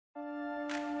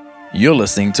You're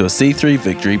listening to a C3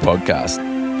 Victory podcast.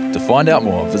 To find out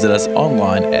more, visit us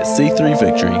online at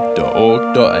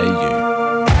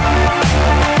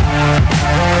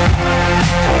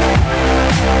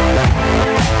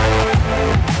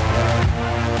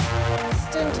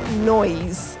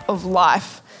Noise of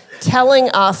life telling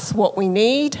us what we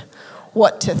need,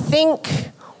 what to think,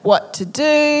 what to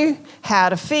do, how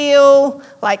to feel.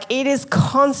 Like, it is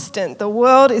constant. The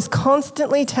world is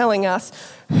constantly telling us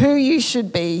who you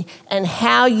should be and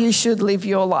how you should live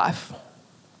your life.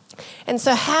 And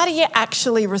so how do you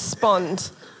actually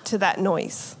respond to that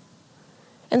noise?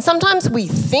 And sometimes we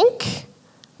think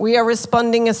we are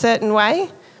responding a certain way,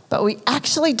 but we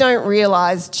actually don't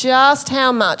realise just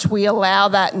how much we allow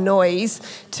that noise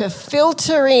to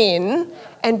filter in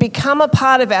and become a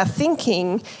part of our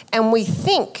thinking, and we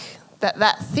think that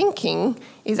that thinking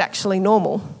is actually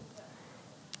normal.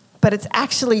 But it's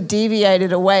actually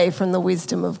deviated away from the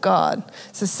wisdom of God.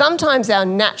 So sometimes our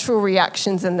natural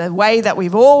reactions and the way that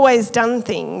we've always done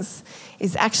things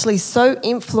is actually so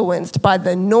influenced by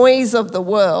the noise of the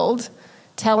world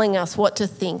telling us what to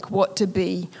think, what to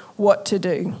be, what to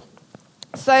do.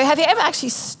 So have you ever actually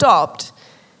stopped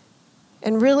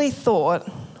and really thought,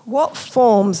 what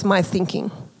forms my thinking?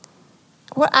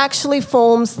 What actually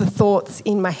forms the thoughts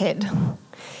in my head?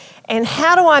 And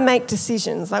how do I make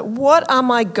decisions? Like, what are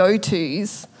my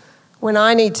go-tos when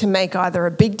I need to make either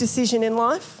a big decision in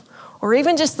life or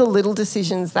even just the little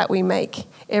decisions that we make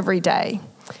every day?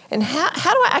 And how do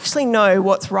I actually know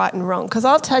what's right and wrong? Because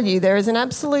I'll tell you, there is an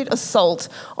absolute assault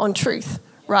on truth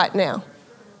right now.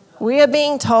 We are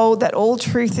being told that all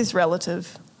truth is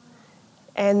relative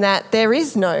and that there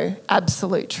is no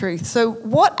absolute truth. So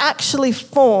what actually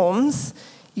forms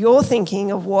your thinking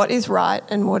of what is right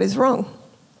and what is wrong?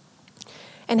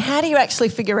 And how do you actually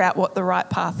figure out what the right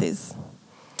path is?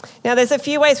 Now, there's a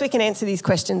few ways we can answer these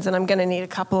questions, and I'm going to need a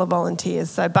couple of volunteers.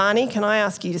 So, Barney, can I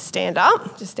ask you to stand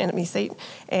up? Just stand up in your seat.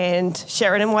 And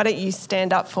Sheridan, why don't you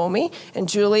stand up for me? And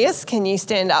Julius, can you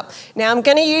stand up? Now, I'm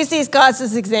going to use these guys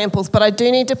as examples, but I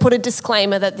do need to put a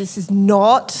disclaimer that this is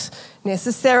not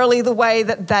necessarily the way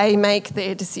that they make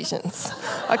their decisions,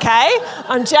 okay?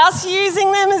 I'm just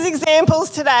using them as examples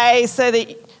today so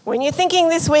that when you're thinking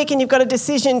this week and you've got a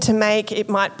decision to make, it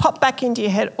might pop back into your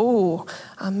head, oh,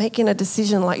 I'm making a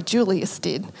decision like Julius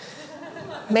did.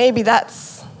 Maybe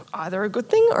that's either a good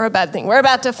thing or a bad thing. We're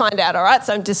about to find out, all right?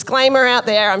 So disclaimer out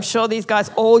there, I'm sure these guys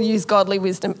all use godly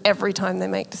wisdom every time they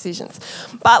make decisions.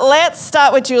 But let's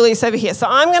start with Julius over here. So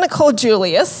I'm going to call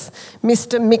Julius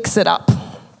Mr. Mix-It-Up.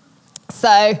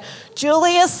 So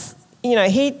Julius, you know,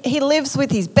 he lives with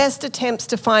his best attempts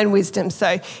to find wisdom.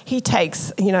 So he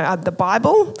takes, the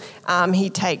Bible. He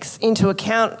takes into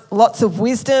account lots of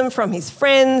wisdom from his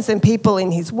friends and people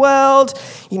in his world.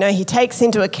 He takes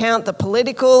into account the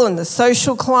political and the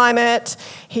social climate.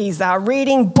 He's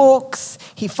reading books.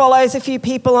 He follows a few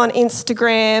people on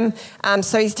Instagram.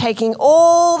 So he's taking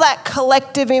all that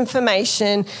collective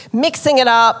information, mixing it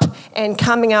up, and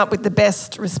coming up with the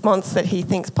best response that he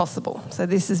thinks possible. So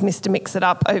this is Mr.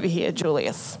 Mix-It-Up over here,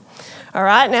 Julius. All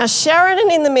right, now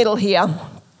Sheridan in the middle here,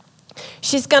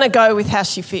 she's going to go with how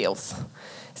she feels.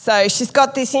 So she's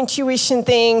got this intuition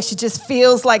thing. She just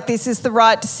feels like this is the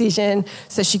right decision.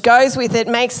 So she goes with it,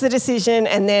 makes the decision,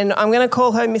 and then I'm going to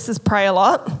call her Mrs. Pray a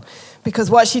Lot, because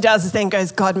what she does is then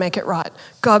goes, God, make it right.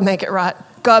 God, make it right.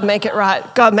 God, make it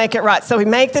right. God, make it right. So we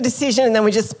make the decision, and then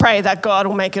we just pray that God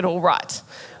will make it all right.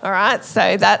 All right,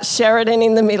 so that's Sheridan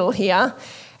in the middle here.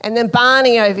 And then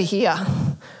Barney over here.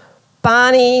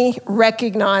 Barney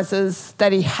recognises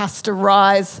that he has to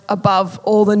rise above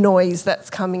all the noise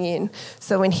that's coming in.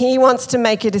 So when he wants to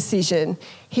make a decision,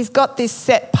 he's got this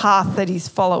set path that he's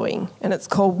following, and it's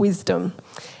called wisdom.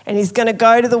 And he's going to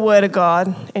go to the Word of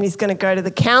God, and he's going to go to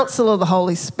the counsel of the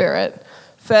Holy Spirit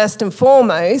first and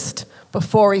foremost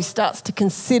before he starts to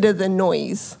consider the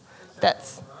noise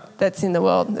that's in the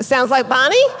world. It sounds like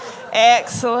Barney?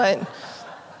 Excellent.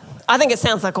 I think it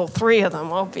sounds like all three of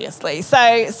them, obviously.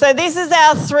 So this is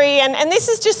our three, and this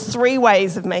is just three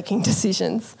ways of making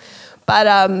decisions. But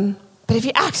if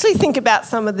you actually think about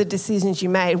some of the decisions you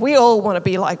made, we all want to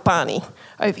be like Barney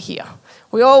over here.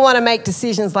 We all want to make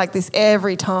decisions like this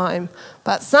every time.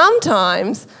 But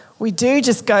sometimes we do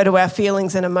just go to our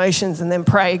feelings and emotions and then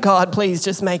pray, God, please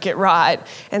just make it right.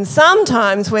 And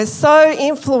sometimes we're so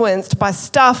influenced by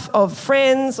stuff of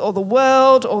friends or the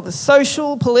world or the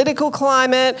social, political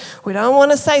climate, we don't want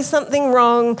to say something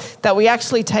wrong, that we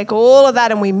actually take all of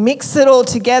that and we mix it all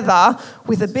together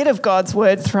with a bit of God's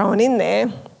word thrown in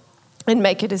there and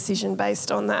make a decision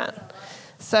based on that.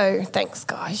 So thanks,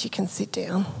 guys. You can sit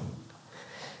down.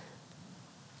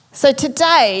 So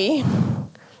today,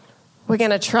 we're going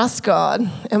to trust God,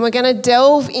 and we're going to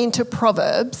delve into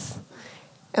Proverbs,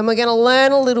 and we're going to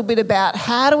learn a little bit about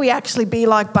how do we actually be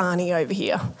like Barney over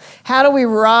here? How do we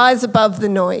rise above the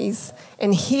noise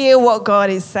and hear what God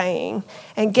is saying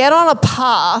and get on a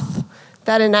path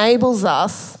that enables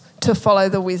us to follow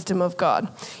the wisdom of God?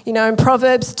 You know, in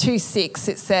Proverbs 2:6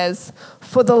 it says,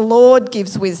 "For the Lord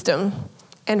gives wisdom,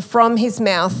 and from his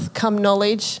mouth come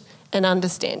knowledge and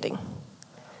understanding."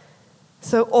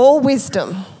 So all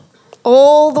wisdom,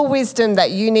 all the wisdom that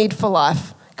you need for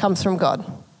life comes from God.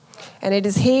 And it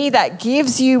is he that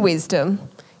gives you wisdom,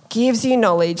 gives you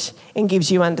knowledge, and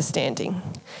gives you understanding.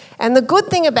 And the good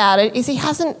thing about it is he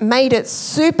hasn't made it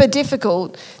super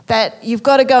difficult that you've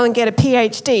got to go and get a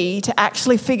PhD to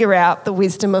actually figure out the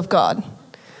wisdom of God.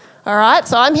 All right,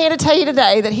 so I'm here to tell you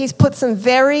today that he's put some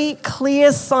very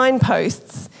clear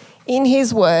signposts in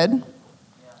his word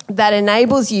that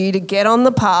enables you to get on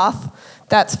the path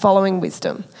that's following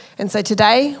wisdom. And so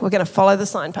today we're going to follow the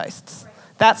signposts.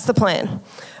 That's the plan,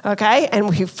 okay? And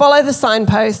if you follow the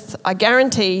signposts, I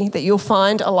guarantee that you'll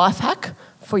find a life hack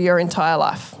for your entire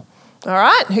life. All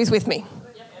right, who's with me?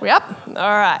 We up? All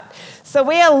right. So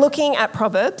we are looking at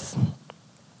Proverbs,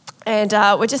 and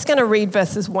we're just going to read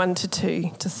verses 1 to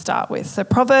 2 to start with. So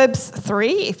Proverbs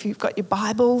 3, if you've got your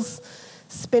Bibles,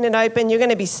 spin it open. You're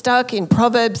going to be stuck in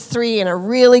Proverbs 3 in a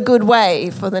really good way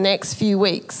for the next few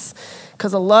weeks,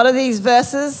 because a lot of these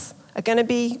verses are going to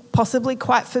be possibly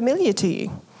quite familiar to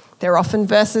you. They're often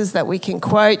verses that we can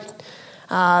quote,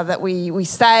 that we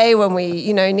say when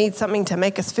we need something to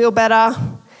make us feel better.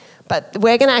 But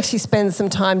we're going to actually spend some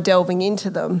time delving into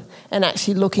them and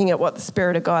actually looking at what the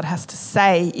Spirit of God has to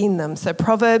say in them. So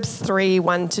Proverbs 3,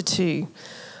 1 to 2.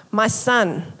 "My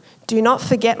son, do not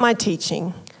forget my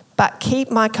teaching, but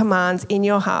keep my commands in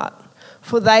your heart,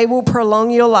 for they will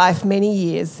prolong your life many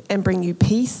years and bring you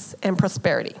peace and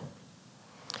prosperity."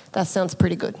 That sounds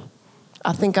pretty good.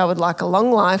 I think I would like a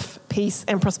long life, peace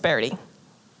and prosperity.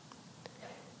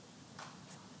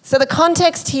 So the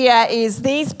context here is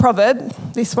this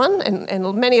one,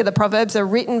 and many of the Proverbs are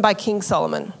written by King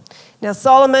Solomon. Now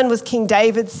Solomon was King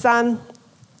David's son,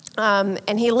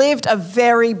 and he lived a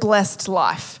very blessed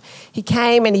life. He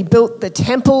came and he built the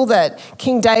temple that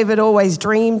King David always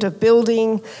dreamed of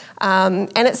building. And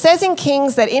it says in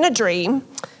Kings that in a dream,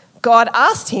 God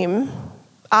asked him,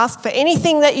 "Ask for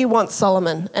anything that you want,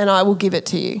 Solomon, and I will give it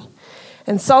to you."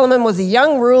 And Solomon was a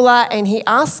young ruler, and he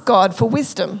asked God for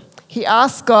wisdom. He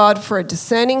asked God for a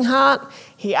discerning heart.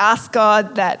 He asked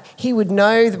God that he would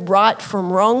know the right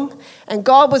from wrong. And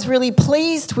God was really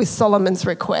pleased with Solomon's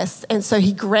request, and so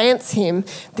he grants him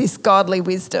this godly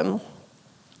wisdom.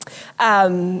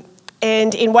 And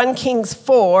in 1 Kings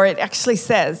 4, it actually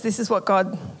says, this is what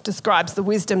God describes the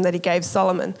wisdom that he gave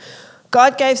Solomon.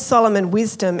 "God gave Solomon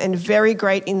wisdom and very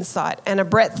great insight, and a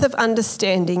breadth of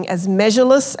understanding as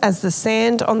measureless as the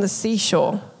sand on the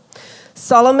seashore.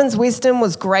 Solomon's wisdom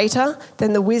was greater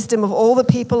than the wisdom of all the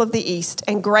people of the East,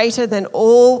 and greater than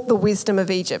all the wisdom of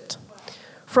Egypt.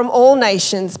 From all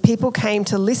nations, people came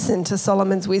to listen to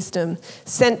Solomon's wisdom,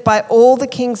 sent by all the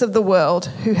kings of the world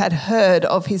who had heard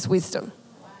of his wisdom."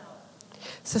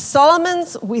 So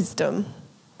Solomon's wisdom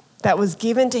that was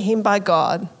given to him by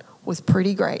God was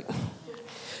pretty great.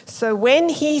 So when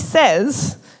he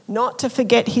says not to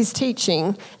forget his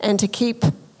teaching and to keep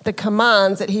the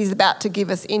commands that he's about to give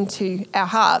us into our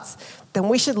hearts, then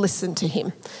we should listen to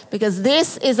him, because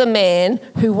this is a man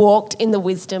who walked in the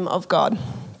wisdom of God.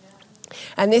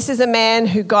 And this is a man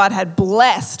who God had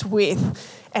blessed with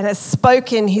and has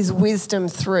spoken his wisdom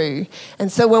through.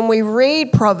 And so when we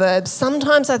read Proverbs,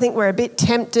 sometimes I think we're a bit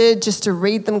tempted just to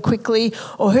read them quickly.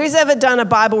 Or who's ever done a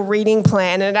Bible reading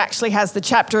plan and it actually has the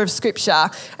chapter of scripture,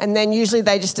 and then usually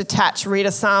they just read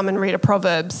a psalm and read a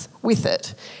Proverbs with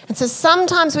it. And so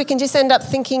sometimes we can just end up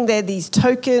thinking they're these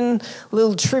token,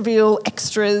 little trivial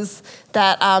extras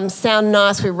that sound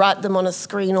nice. We write them on a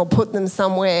screen or put them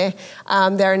somewhere.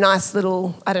 They're a nice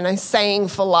little, saying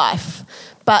for life.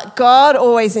 But God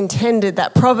always intended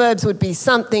that Proverbs would be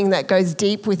something that goes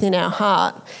deep within our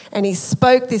heart. And he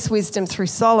spoke this wisdom through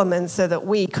Solomon so that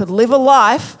we could live a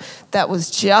life that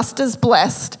was just as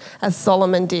blessed as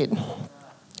Solomon did.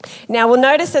 Now we'll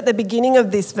notice at the beginning of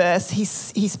this verse, he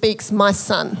speaks, "My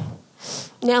son."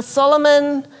 Now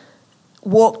Solomon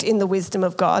walked in the wisdom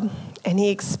of God and he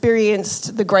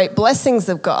experienced the great blessings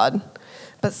of God.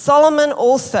 But Solomon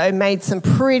also made some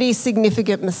pretty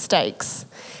significant mistakes,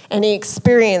 and he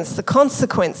experienced the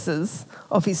consequences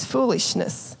of his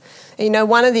foolishness.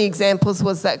 One of the examples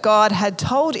was that God had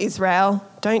told Israel,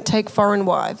 don't take foreign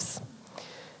wives.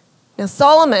 Now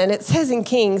Solomon, it says in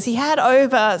Kings, he had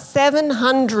over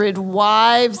 700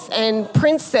 wives and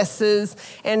princesses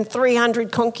and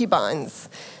 300 concubines.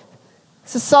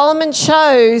 So Solomon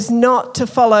chose not to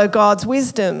follow God's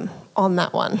wisdom on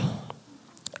that one.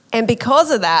 And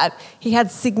because of that, he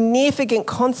had significant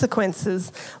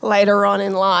consequences later on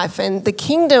in life. And the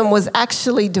kingdom was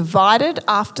actually divided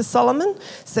after Solomon.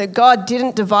 So God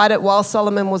didn't divide it while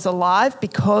Solomon was alive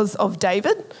because of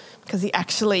David, because he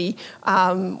actually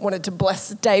wanted to bless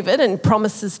David and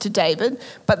promises to David.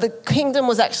 But the kingdom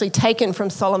was actually taken from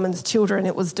Solomon's children.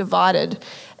 It was divided.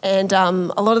 And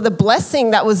a lot of the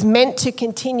blessing that was meant to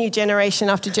continue generation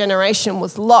after generation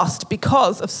was lost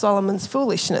because of Solomon's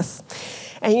foolishness.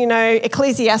 And you know,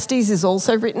 Ecclesiastes is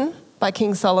also written by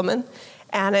King Solomon.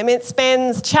 And it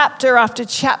spends chapter after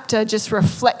chapter just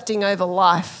reflecting over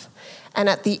life. And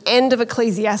at the end of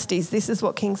Ecclesiastes, this is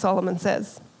what King Solomon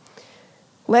says.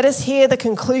 Let us hear the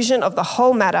conclusion of the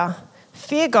whole matter.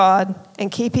 Fear God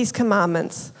and keep his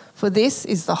commandments, for this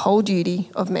is the whole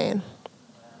duty of man.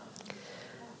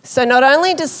 So not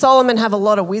only does Solomon have a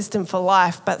lot of wisdom for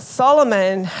life, but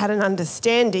Solomon had an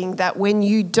understanding that when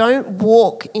you don't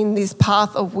walk in this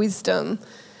path of wisdom,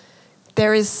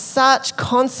 there is such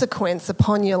consequence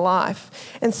upon your life.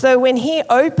 And so when he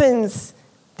opens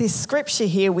this scripture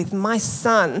here with my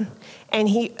son, and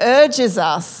he urges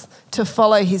us to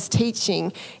follow his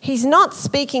teaching, he's not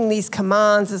speaking these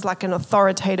commands as like an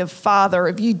authoritative father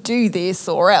of you do this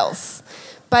or else.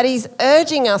 But he's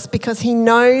urging us because he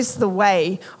knows the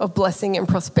way of blessing and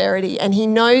prosperity, and he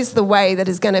knows the way that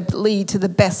is going to lead to the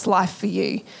best life for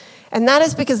you. And that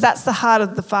is because that's the heart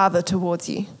of the Father towards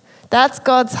you. That's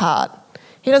God's heart.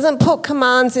 He doesn't put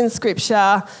commands in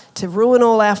Scripture to ruin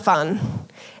all our fun.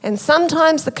 And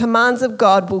sometimes the commands of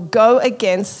God will go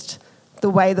against the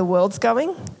way the world's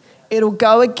going. It'll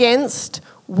go against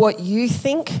what you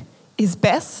think is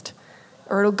best.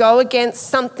 Or it'll go against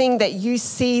something that you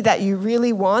see that you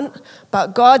really want, but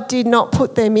God did not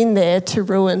put them in there to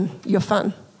ruin your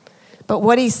fun. But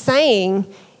what he's saying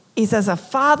is, as a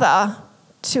father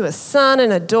to a son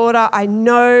and a daughter, I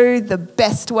know the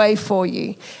best way for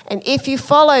you. And if you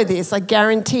follow this, I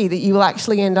guarantee that you will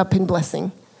actually end up in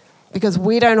blessing, because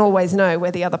we don't always know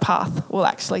where the other path will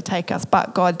actually take us,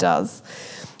 but God does.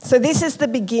 So this is the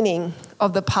beginning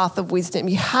of the path of wisdom.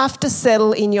 You have to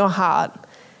settle in your heart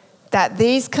that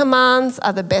these commands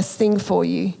are the best thing for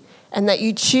you, and that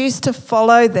you choose to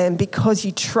follow them because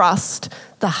you trust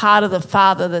the heart of the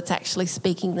Father that's actually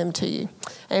speaking them to you.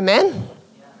 Amen?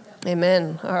 Yeah.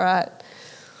 Amen. All right.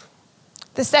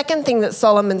 The second thing that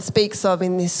Solomon speaks of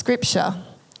in this scripture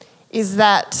is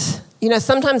that, you know,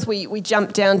 sometimes we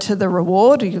jump down to the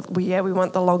reward. We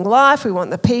want the long life, we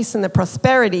want the peace and the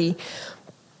prosperity.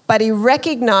 But he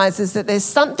recognizes that there's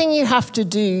something you have to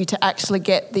do to actually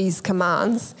get these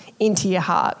commands into your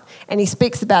heart. And he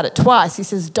speaks about it twice. He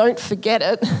says, don't forget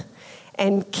it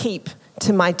and keep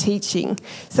to my teaching.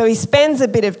 So he spends a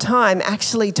bit of time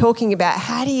actually talking about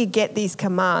how do you get these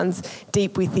commands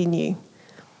deep within you.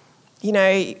 You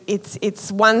know,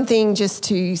 it's one thing just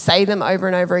to say them over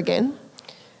and over again,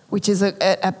 which is an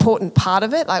important part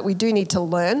of it. Like, we do need to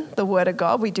learn the Word of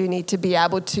God. We do need to be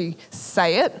able to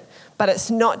say it. But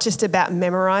it's not just about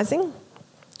memorizing.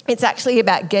 It's actually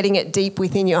about getting it deep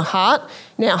within your heart.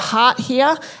 Now, heart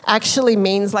here actually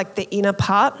means like the inner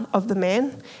part of the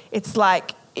man. It's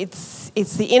like it's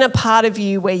the inner part of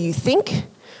you where you think,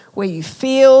 where you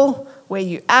feel, where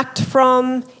you act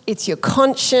from. It's your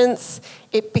conscience.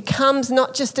 It becomes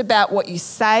not just about what you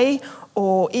say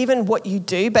or even what you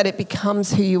do, but it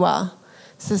becomes who you are.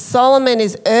 So Solomon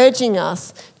is urging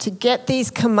us to get these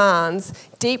commands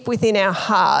deep within our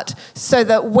heart so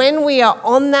that when we are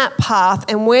on that path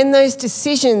and when those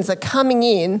decisions are coming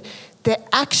in, they're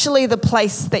actually the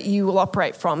place that you will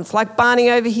operate from. It's like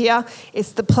Barney over here.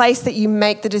 It's the place that you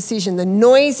make the decision. The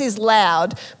noise is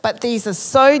loud, but these are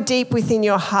so deep within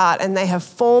your heart and they have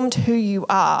formed who you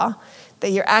are that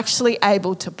you're actually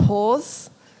able to pause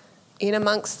in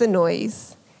amongst the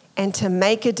noise and to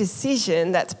make a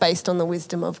decision that's based on the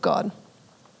wisdom of God.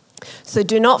 So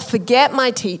do not forget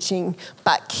my teaching,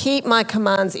 but keep my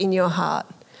commands in your heart,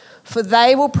 for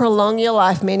they will prolong your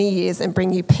life many years and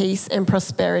bring you peace and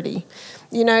prosperity.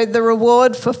 You know, the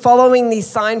reward for following these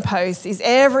signposts is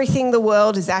everything the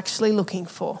world is actually looking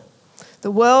for.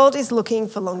 The world is looking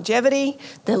for longevity,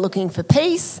 they're looking for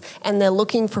peace, and they're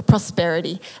looking for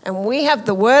prosperity. And we have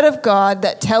the Word of God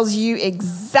that tells you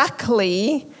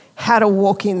exactly how to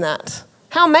walk in that.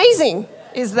 How amazing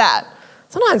is that?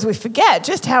 Sometimes we forget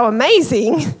just how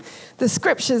amazing the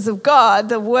scriptures of God,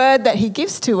 the word that he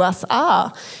gives to us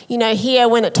are. You know, here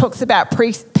when it talks about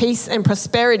peace and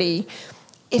prosperity,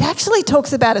 it actually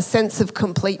talks about a sense of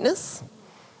completeness.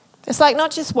 It's like not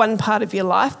just one part of your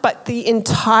life, but the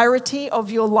entirety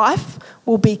of your life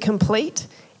will be complete.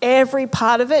 Every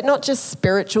part of it, not just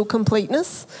spiritual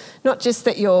completeness, not just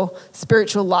that your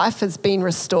spiritual life has been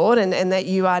restored and that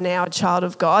you are now a child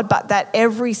of God, but that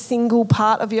every single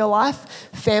part of your life,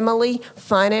 family,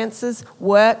 finances,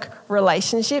 work,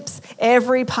 relationships,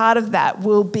 every part of that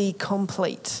will be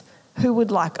complete. Who would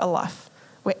like a life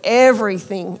where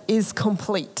everything is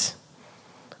complete?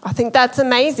 I think that's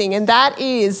amazing, and that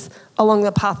is along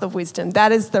the path of wisdom.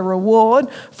 That is the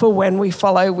reward for when we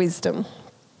follow wisdom.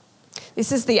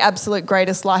 This is the absolute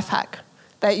greatest life hack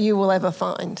that you will ever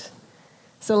find.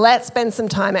 So let's spend some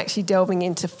time actually delving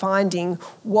into finding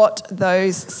what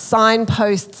those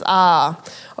signposts are.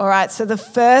 All right, so the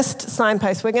first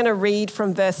signpost, we're going to read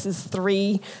from verses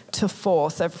 3 to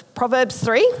 4. So Proverbs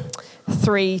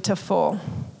 3 to 4.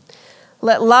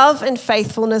 Let love and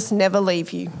faithfulness never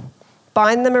leave you.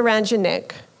 Bind them around your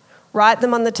neck. Write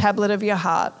them on the tablet of your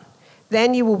heart.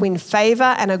 Then you will win favor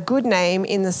and a good name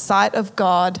in the sight of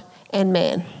God and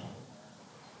man.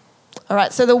 All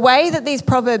right, so the way that these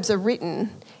proverbs are written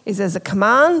is as a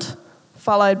command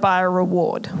followed by a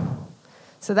reward.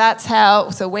 So that's how,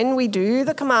 so when we do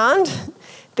the command,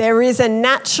 there is a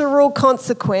natural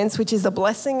consequence, which is a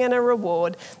blessing and a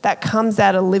reward that comes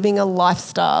out of living a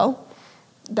lifestyle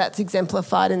that's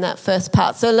exemplified in that first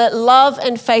part. So let love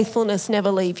and faithfulness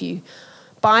never leave you.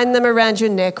 Bind them around your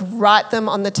neck, write them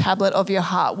on the tablet of your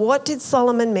heart. What did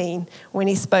Solomon mean when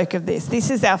he spoke of this?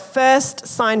 This is our first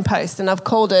signpost, and I've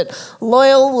called it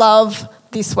loyal love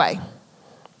this way.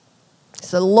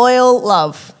 So loyal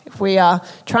love. If we are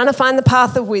trying to find the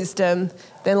path of wisdom,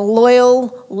 then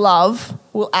loyal love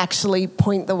will actually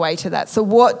point the way to that. So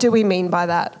what do we mean by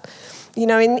that? You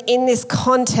know, in this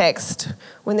context,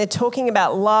 when they're talking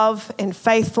about love and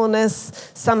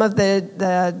faithfulness, some of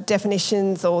the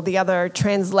definitions or the other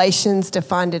translations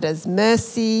defined it as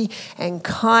mercy and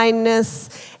kindness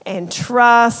and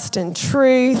trust and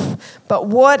truth. But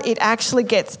what it actually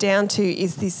gets down to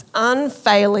is this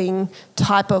unfailing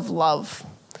type of love,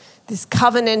 this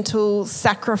covenantal,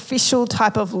 sacrificial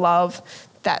type of love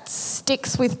that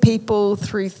sticks with people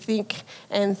through thick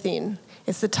and thin.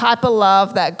 It's the type of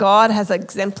love that God has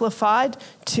exemplified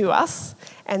to us,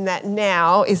 and that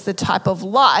now is the type of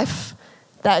life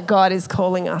that God is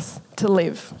calling us to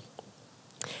live.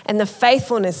 And the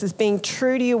faithfulness is being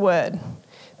true to your word,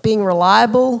 being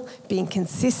reliable, being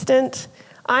consistent.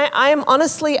 I am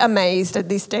honestly amazed at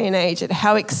this day and age at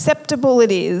how acceptable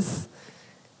it is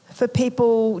for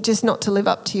people just not to live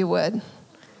up to your word.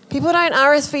 People don't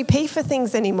RSVP for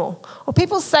things anymore. Or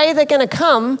people say they're going to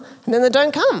come and then they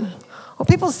don't come. Or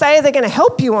people say they're going to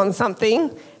help you on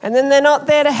something and then they're not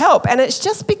there to help. And it's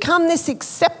just become this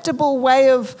acceptable way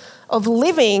of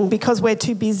living because we're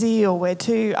too busy or we're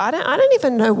too... I don't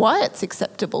even know why it's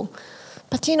acceptable.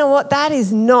 But you know what? That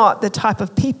is not the type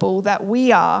of people that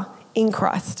we are in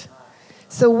Christ.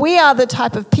 So we are the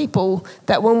type of people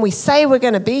that when we say we're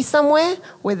going to be somewhere,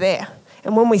 we're there.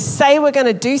 And when we say we're going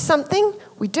to do something,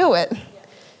 we do it.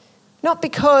 Not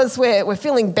because we're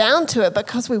feeling bound to it, but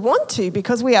because we want to,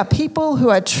 because we are people who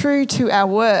are true to our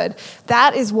word.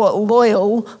 That is what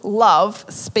loyal love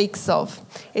speaks of.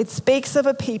 It speaks of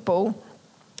a people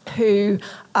who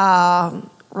are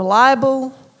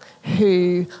reliable,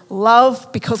 who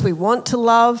love because we want to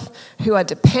love, who are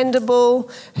dependable,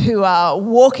 who are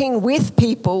walking with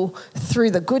people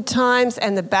through the good times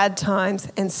and the bad times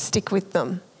and stick with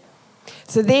them.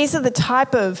 So these are the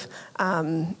type of...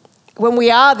 when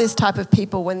we are this type of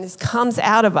people, when this comes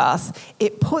out of us,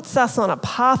 it puts us on a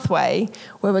pathway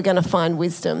where we're going to find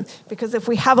wisdom. Because if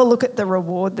we have a look at the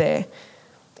reward there,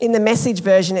 in the Message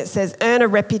version it says, earn a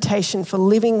reputation for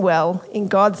living well in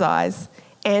God's eyes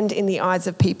and in the eyes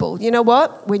of people. You know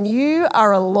what? When you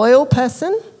are a loyal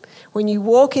person, when you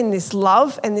walk in this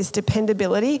love and this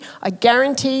dependability, I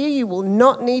guarantee you will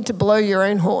not need to blow your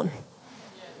own horn.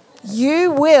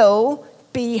 You will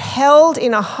be held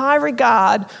in a high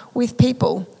regard with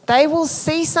people. They will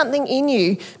see something in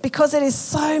you because it is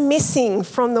so missing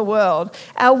from the world.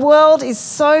 Our world is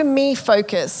so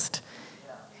me-focused,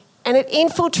 and it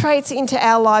infiltrates into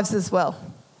our lives as well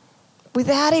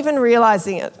without even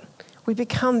realizing it. We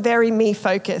become very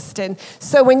me-focused. And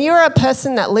so when you're a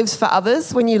person that lives for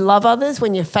others, when you love others,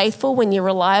 when you're faithful, when you're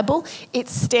reliable, it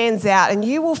stands out. And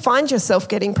you will find yourself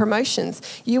getting promotions.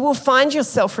 You will find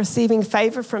yourself receiving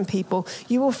favour from people.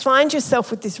 You will find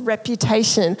yourself with this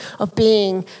reputation of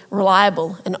being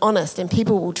reliable and honest, and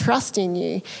people will trust in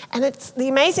you. And the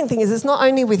amazing thing is it's not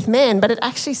only with men, but it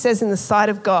actually says in the sight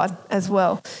of God as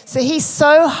well. So he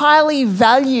so highly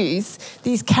values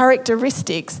these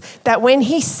characteristics that when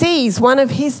he sees one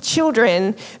of his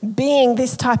children being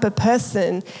this type of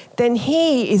person, then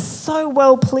he is so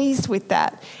well pleased with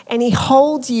that, and he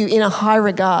holds you in a high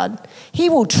regard. He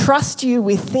will trust you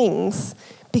with things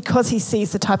because he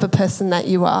sees the type of person that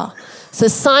you are. So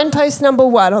signpost number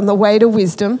 1 on the way to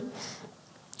wisdom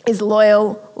is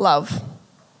loyal love.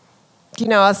 You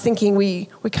know, I was thinking we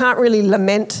can't really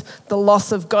lament the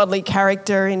loss of godly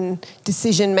character in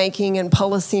decision-making and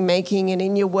policy-making and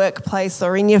in your workplace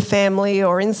or in your family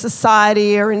or in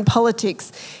society or in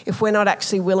politics if we're not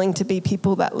actually willing to be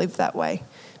people that live that way.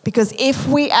 Because if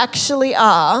we actually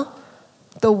are,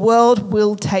 the world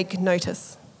will take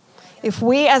notice. If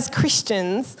we as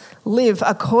Christians live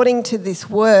according to this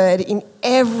word in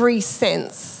every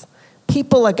sense,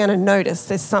 people are going to notice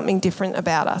there's something different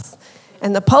about us.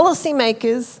 And the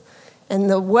policymakers and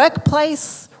the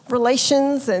workplace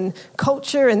relations and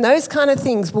culture and those kind of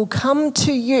things will come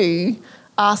to you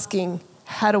asking,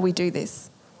 how do we do this?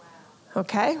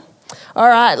 Okay? All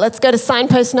right, let's go to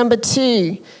signpost number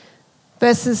 2,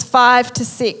 verses 5 to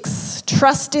 6.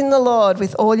 Trust in the Lord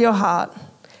with all your heart.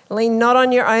 Lean not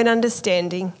on your own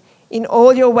understanding. In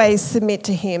all your ways submit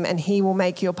to him, and he will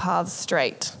make your paths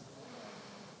straight.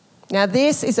 Now,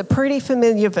 this is a pretty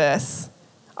familiar verse.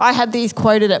 I had these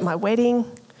quoted at my wedding,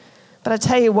 but I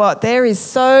tell you what, there is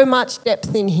so much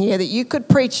depth in here that you could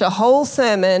preach a whole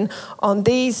sermon on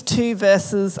these 2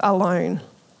 verses alone.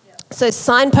 So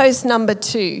signpost number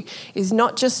 2 is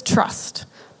not just trust,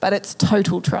 but it's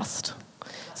total trust.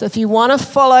 So if you want to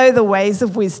follow the ways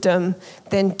of wisdom,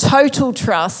 then total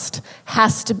trust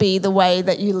has to be the way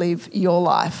that you live your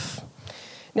life.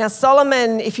 Now,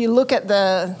 Solomon, if you look at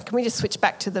can we just switch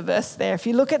back to the verse there? If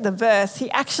you look at the verse,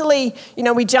 he actually,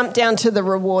 we jump down to the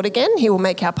reward again. He will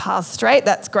make our paths straight.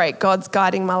 That's great. God's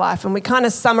guiding my life. And we kind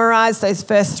of summarize those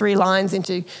first 3 lines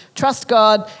into trust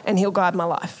God and he'll guide my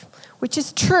life, which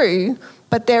is true,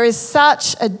 but there is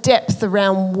such a depth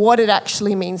around what it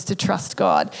actually means to trust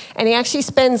God. And he actually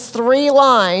spends 3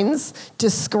 lines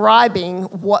describing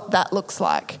what that looks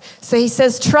like. So he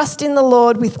says, trust in the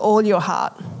Lord with all your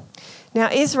heart. Now,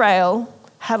 Israel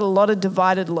had a lot of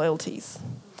divided loyalties.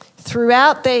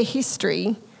 Throughout their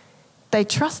history, they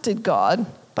trusted God,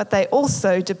 but they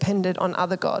also depended on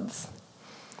other gods.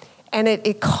 And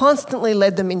it constantly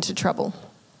led them into trouble.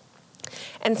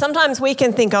 And sometimes we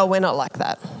can think, oh, we're not like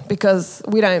that because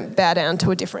we don't bow down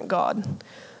to a different God.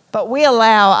 But we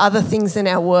allow other things in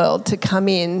our world to come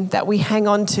in that we hang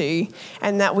on to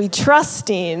and that we trust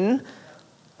in.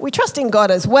 We trust in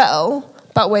God as well,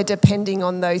 but we're depending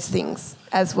on those things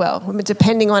as well. We're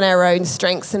depending on our own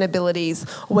strengths and abilities,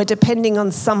 or we're depending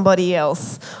on somebody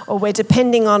else, or we're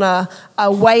depending on a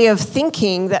way of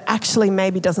thinking that actually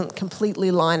maybe doesn't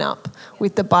completely line up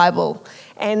with the Bible.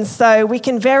 And so we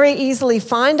can very easily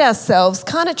find ourselves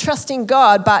kind of trusting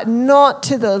God, but not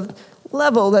to the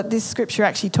level that this scripture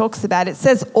actually talks about. It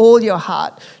says all your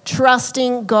heart,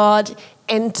 trusting God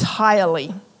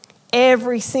entirely.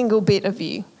 Every single bit of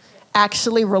you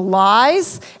actually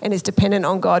relies and is dependent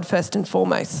on God first and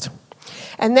foremost.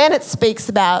 And then it speaks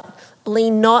about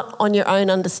lean not on your own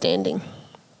understanding.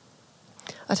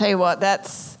 I tell you what,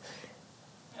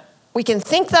 we can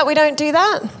think that we don't do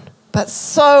that, but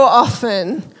so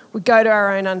often we go to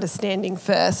our own understanding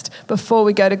first before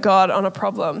we go to God on a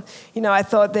problem. I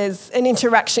thought there's an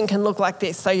interaction can look like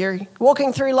this. So you're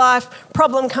walking through life,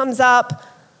 problem comes up.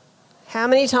 How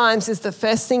many times is the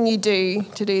first thing you do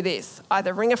to do this?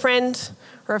 Either ring a friend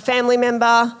or a family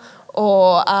member,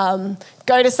 or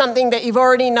go to something that you've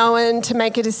already known to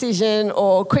make a decision,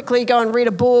 or quickly go and read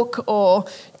a book, or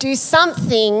do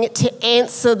something to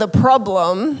answer the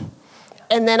problem,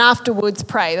 and then afterwards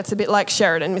pray. That's a bit like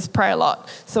Sheridan, we pray a lot.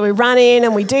 So we run in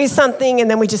and we do something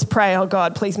and then we just pray, oh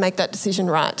God, please make that decision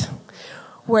right.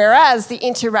 Whereas the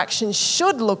interaction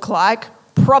should look like,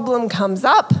 problem comes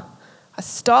up, I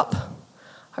stop,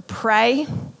 I pray,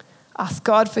 ask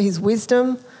God for his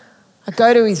wisdom, I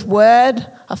go to his word,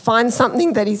 I find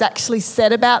something that he's actually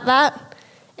said about that,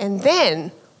 and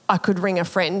then I could ring a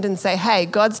friend and say, hey,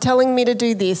 God's telling me to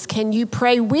do this, can you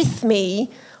pray with me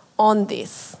on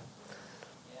this?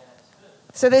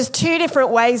 So there's two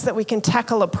different ways that we can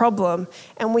tackle a problem,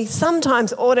 and we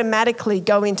sometimes automatically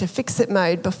go into fix-it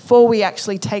mode before we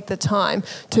actually take the time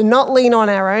to not lean on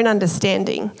our own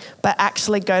understanding, but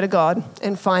actually go to God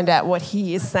and find out what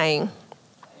He is saying.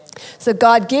 So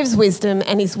God gives wisdom,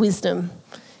 and His wisdom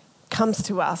comes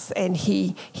to us, and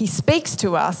He speaks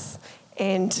to us,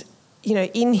 and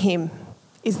in Him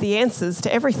is the answers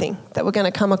to everything that we're going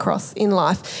to come across in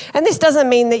life. And this doesn't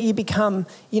mean that you become,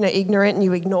 ignorant and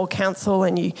you ignore counsel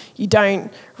and you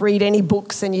don't read any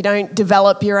books and you don't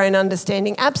develop your own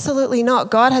understanding. Absolutely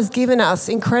not. God has given us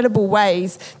incredible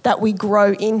ways that we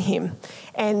grow in Him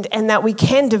and that we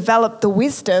can develop the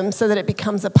wisdom so that it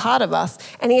becomes a part of us.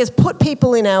 And He has put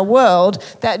people in our world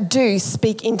that do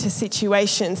speak into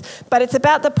situations. But it's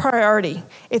about the priority.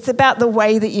 It's about the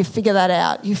way that you figure that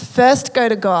out. You first go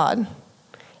to God,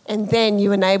 and then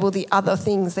you enable the other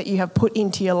things that you have put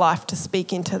into your life to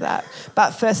speak into that.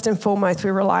 But first and foremost, we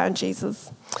rely on Jesus.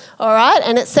 All right?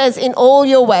 And it says, in all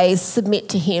your ways, submit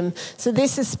to Him. So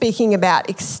this is speaking about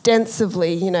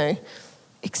extensively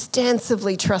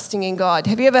trusting in God.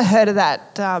 Have you ever heard of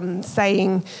that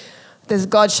saying, there's a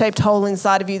God-shaped hole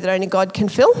inside of you that only God can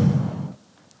fill?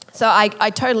 So I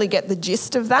totally get the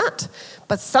gist of that.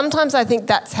 But sometimes I think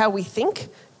that's how we think.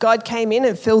 God came in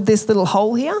and filled this little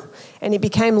hole here, and He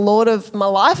became Lord of my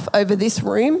life over this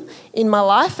room in my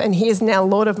life, and He is now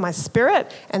Lord of my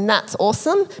spirit, and that's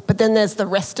awesome. But then there's the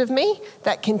rest of me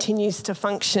that continues to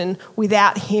function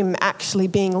without Him actually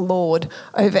being Lord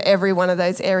over every one of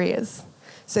those areas.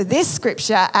 So this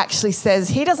scripture actually says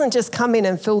He doesn't just come in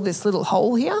and fill this little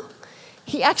hole here.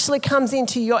 He actually comes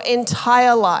into your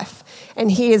entire life. And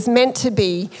He is meant to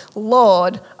be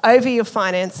Lord over your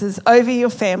finances, over your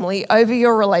family, over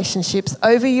your relationships,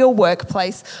 over your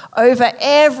workplace, over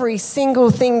every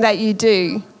single thing that you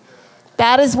do.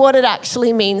 That is what it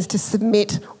actually means to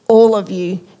submit all of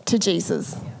you to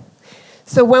Jesus.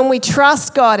 So when we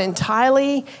trust God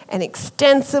entirely and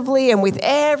extensively and with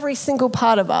every single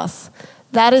part of us,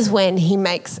 that is when He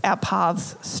makes our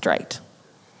paths straight.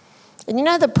 And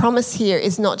the promise here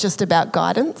is not just about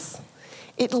guidance.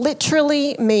 It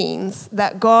literally means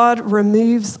that God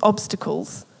removes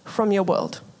obstacles from your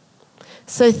world.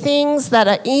 So things that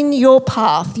are in your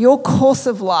path, your course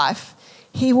of life,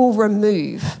 He will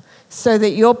remove so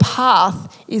that your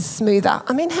path is smoother.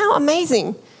 I mean, how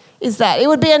amazing is that? It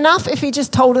would be enough if He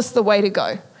just told us the way to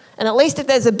go. And at least if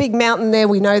there's a big mountain there,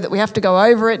 we know that we have to go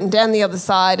over it and down the other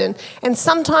side. And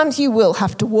sometimes you will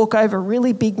have to walk over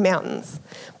really big mountains.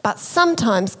 But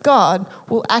sometimes God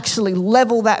will actually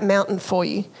level that mountain for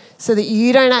you so that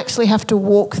you don't actually have to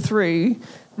walk through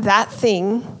that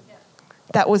thing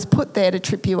that was put there to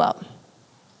trip you up.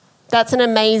 That's an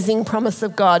amazing promise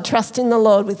of God. Trust in the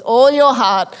Lord with all your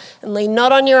heart and lean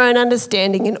not on your own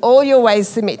understanding. In all your ways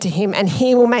submit to Him, and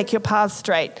He will make your path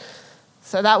straight.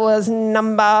 So that was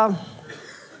number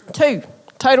 2,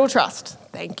 total trust.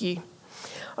 Thank you.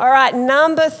 All right,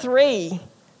 number 3.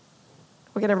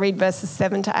 We're going to read verses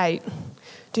 7 to 8.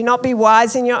 Do not be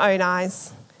wise in your own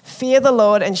eyes. Fear the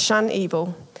Lord and shun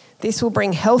evil. This will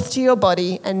bring health to your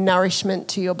body and nourishment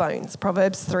to your bones.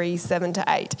 Proverbs 3, 7 to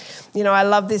 8. I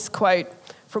love this quote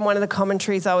from one of the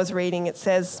commentaries I was reading. It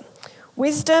says,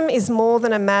 wisdom is more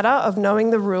than a matter of knowing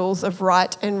the rules of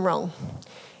right and wrong.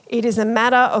 It is a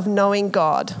matter of knowing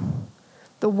God.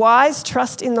 The wise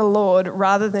trust in the Lord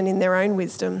rather than in their own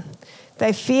wisdom.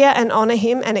 They fear and honour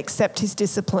Him and accept His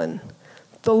discipline.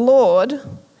 The Lord,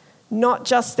 not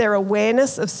just their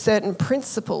awareness of certain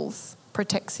principles,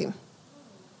 protects Him.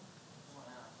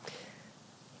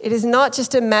 It is not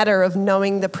just a matter of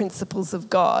knowing the principles of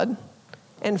God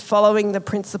and following the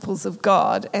principles of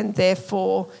God, and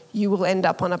therefore you will end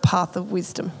up on a path of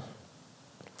wisdom.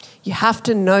 You have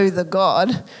to know the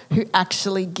God who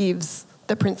actually gives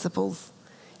the principles.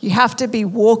 You have to be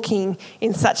walking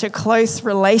in such a close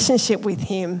relationship with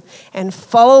Him and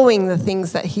following the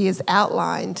things that He has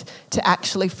outlined to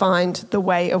actually find the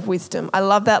way of wisdom. I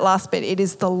love that last bit. It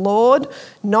is the Lord,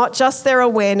 not just their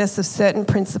awareness of certain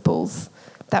principles,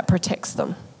 that protects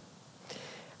them.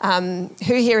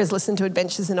 Who here has listened to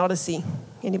Adventures in Odyssey?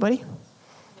 Anybody?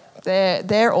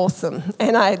 They're awesome.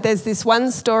 And there's this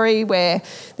one story where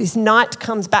this knight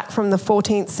comes back from the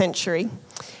 14th century,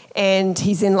 and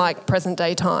he's in present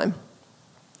day time.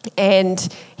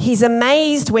 And he's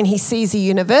amazed when he sees a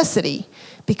university,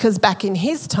 because back in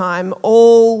his time,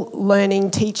 all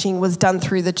learning, teaching was done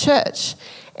through the church.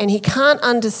 And he can't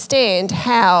understand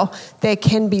how there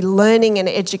can be learning and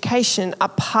education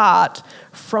apart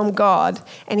from God.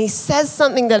 And he says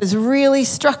something that has really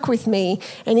struck with me.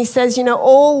 And he says,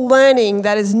 all learning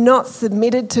that is not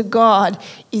submitted to God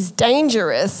is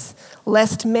dangerous,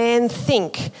 lest man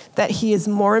think that he is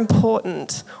more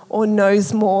important or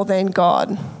knows more than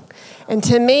God. And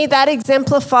to me, that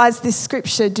exemplifies this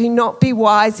scripture, do not be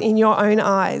wise in your own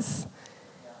eyes.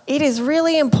 It is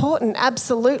really important,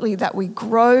 absolutely, that we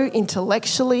grow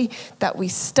intellectually, that we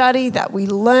study, that we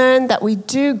learn, that we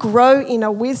do grow in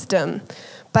a wisdom.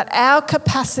 But our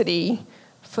capacity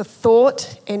for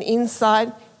thought and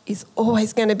insight is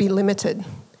always going to be limited.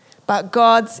 But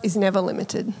God's is never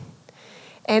limited.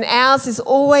 And ours is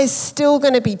always still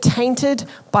going to be tainted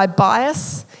by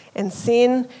bias and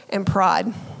sin and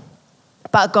pride.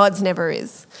 But God's never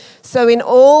is. So in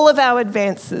all of our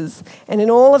advances and in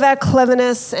all of our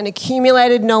cleverness and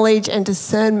accumulated knowledge and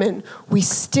discernment, we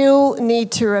still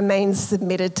need to remain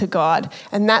submitted to God.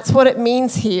 And that's what it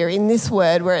means here in this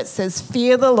word where it says,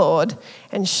 fear the Lord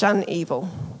and shun evil.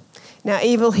 Now,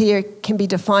 evil here can be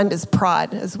defined as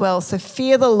pride as well. So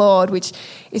fear the Lord, which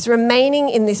is remaining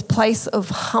in this place of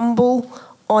humble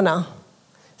honor.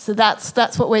 So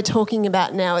that's what we're talking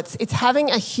about now. It's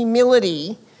having a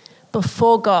humility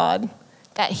before God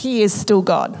that he is still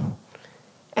God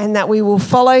and that we will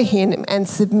follow him and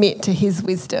submit to his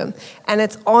wisdom. And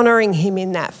it's honoring him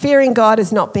in that. Fearing God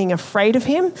is not being afraid of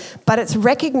him, but it's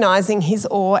recognizing his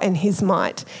awe and his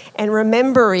might and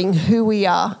remembering who we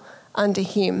are under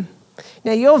him.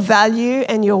 Now, your value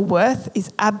and your worth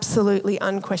is absolutely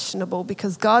unquestionable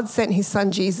because God sent his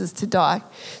son Jesus to die.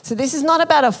 So this is not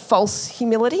about a false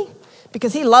humility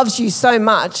because he loves you so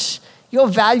much. Your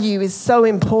value is so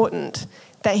important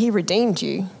that he redeemed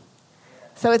you.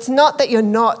 So it's not that you're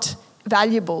not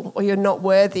valuable or you're not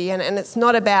worthy, and it's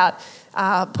not about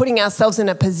putting ourselves in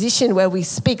a position where we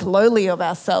speak lowly of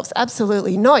ourselves.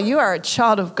 Absolutely not. You are a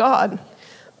child of God,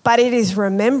 but it is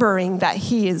remembering that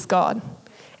he is God,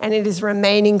 and it is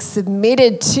remaining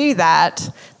submitted to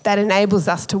that enables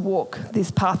us to walk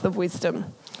this path of wisdom.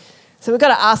 So we've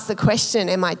got to ask the question,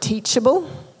 am I teachable?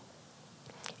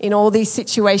 In all these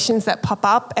situations that pop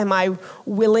up, am I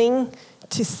willing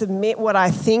to submit what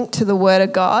I think to the word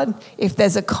of God? If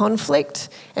there's a conflict,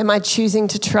 am I choosing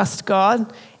to trust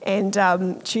God and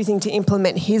choosing to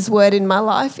implement his word in my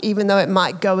life, even though it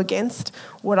might go against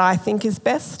what I think is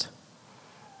best?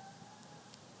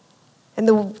 And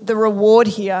the reward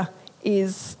here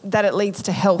is that it leads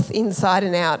to health inside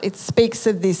and out. It speaks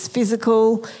of this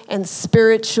physical and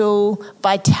spiritual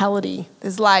vitality.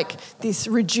 There's like this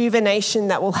rejuvenation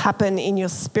that will happen in your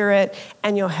spirit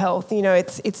and your health. You know,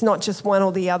 it's not just one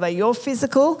or the other. Your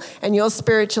physical and your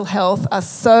spiritual health are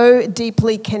so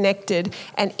deeply connected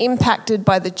and impacted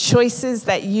by the choices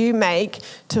that you make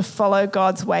to follow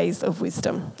God's ways of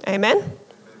wisdom. Amen?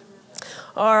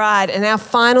 All right, and our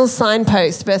final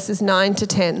signpost, verses 9 to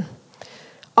 10.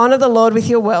 Honour the Lord with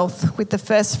your wealth, with the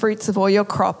first fruits of all your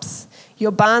crops.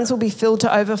 Your barns will be filled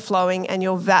to overflowing and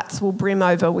your vats will brim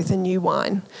over with a new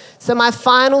wine. So my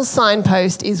final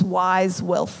signpost is wise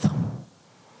wealth.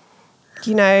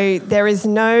 You know, there is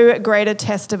no greater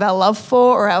test of our love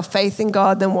for or our faith in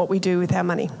God than what we do with our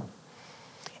money.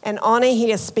 And honour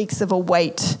here speaks of a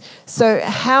weight. So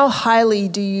how highly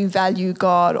do you value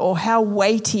God, or how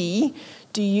weighty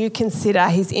do you consider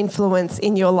his influence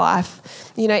in your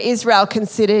life? You know, Israel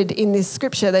considered in this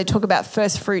scripture, they talk about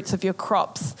first fruits of your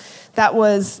crops. That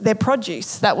was their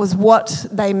produce. That was what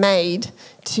they made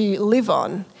to live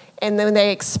on. And then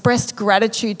they expressed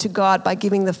gratitude to God by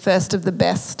giving the first of the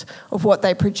best of what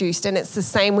they produced. And it's the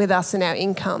same with us and our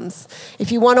incomes.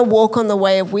 If you want to walk on the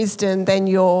way of wisdom, then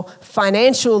your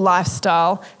financial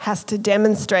lifestyle has to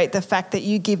demonstrate the fact that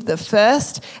you give the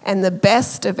first and the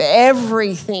best of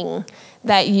everything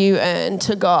that you earn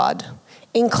to God,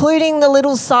 including the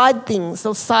little side things,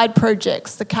 the side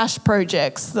projects, the cash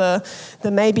projects, the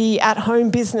maybe at-home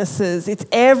businesses. It's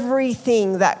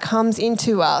everything that comes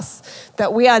into us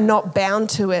that we are not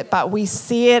bound to it, but we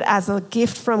see it as a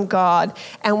gift from God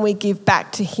and we give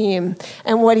back to him.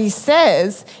 And what he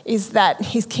says is that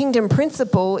his kingdom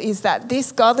principle is that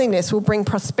this godliness will bring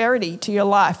prosperity to your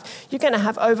life. You're going to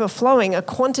have overflowing, a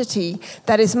quantity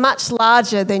that is much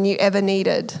larger than you ever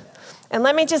needed. And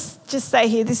let me just say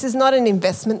here, this is not an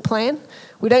investment plan.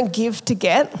 We don't give to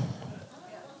get.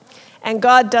 And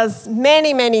God does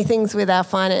many, many things with our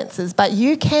finances, but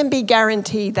you can be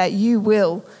guaranteed that you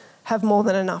will have more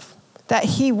than enough, that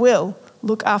he will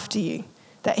look after you,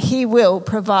 that he will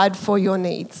provide for your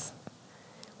needs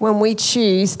when we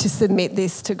choose to submit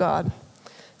this to God.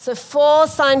 So 4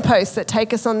 signposts that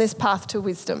take us on this path to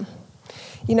wisdom.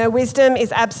 You know, wisdom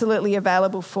is absolutely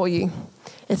available for you.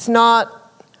 It's not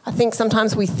I think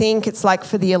sometimes we think it's like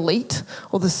for the elite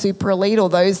or the super elite or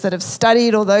those that have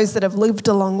studied or those that have lived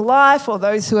a long life or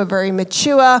those who are very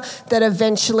mature that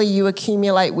eventually you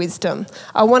accumulate wisdom.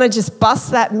 I want to just bust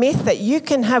that myth that you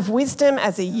can have wisdom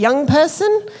as a young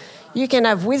person. You can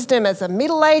have wisdom as a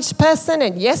middle-aged person,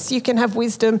 and yes, you can have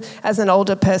wisdom as an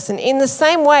older person, in the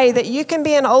same way that you can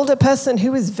be an older person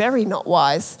who is very not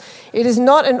wise. It is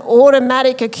not an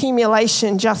automatic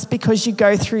accumulation just because you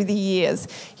go through the years.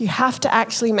 You have to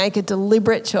actually make a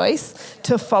deliberate choice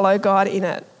to follow God in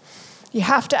it. You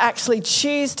have to actually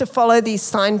choose to follow these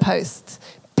signposts.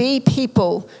 Be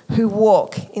people who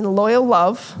walk in loyal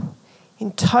love,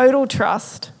 in total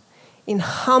trust, in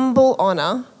humble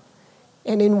honor,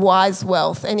 and in wise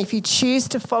wealth. And if you choose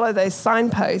to follow those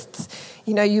signposts,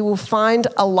 you will find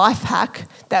a life hack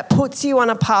that puts you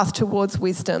on a path towards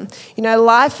wisdom.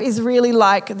 Life is really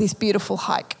like this beautiful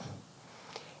hike.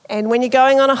 And when you're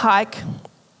going on a hike,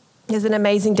 there's an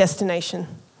amazing destination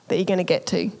that you're going to get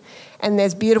to. And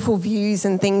there's beautiful views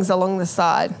and things along the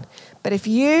side. But if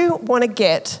you want to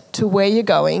get to where you're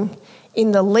going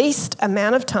in the least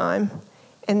amount of time,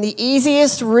 and the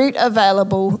easiest route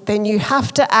available, then you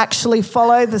have to actually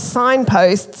follow the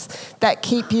signposts that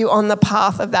keep you on the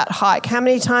path of that hike. How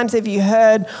many times have you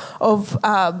heard of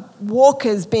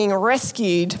walkers being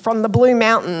rescued from the Blue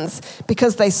Mountains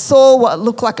because they saw what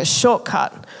looked like a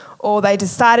shortcut, or they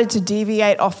decided to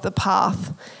deviate off the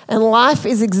path? And life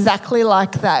is exactly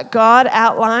like that. God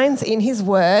outlines in His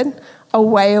Word a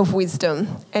way of wisdom,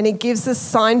 and He gives us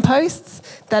signposts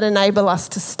that enable us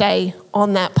to stay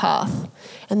on that path.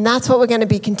 And that's what we're going to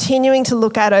be continuing to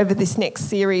look at over this next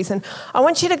series. And I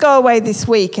want you to go away this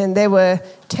week, and there were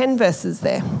 10 verses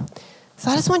there.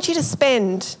 So I just want you to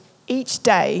spend each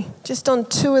day just on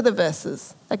 2 of the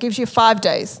verses. That gives you 5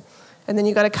 days. And then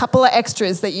you've got a couple of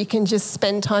extras that you can just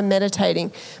spend time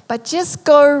meditating. But just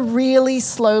go really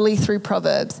slowly through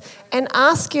Proverbs and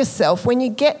ask yourself, when you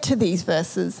get to these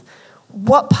verses,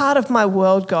 what part of my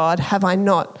world, God, have I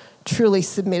not truly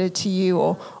submitted to you?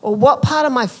 Or what part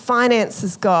of my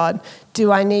finances, God,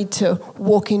 do I need to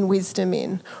walk in wisdom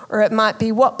in? Or it might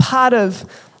be, what part of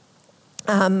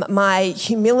my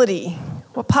humility,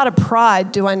 what part of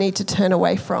pride do I need to turn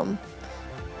away from?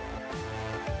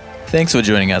 Thanks for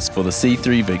joining us for the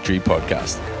C3 Victory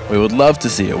podcast. We would love to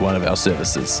see you at one of our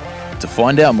services. To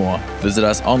find out more, visit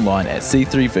us online at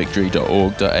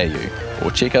c3victory.org.au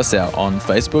or check us out on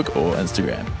Facebook or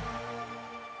Instagram.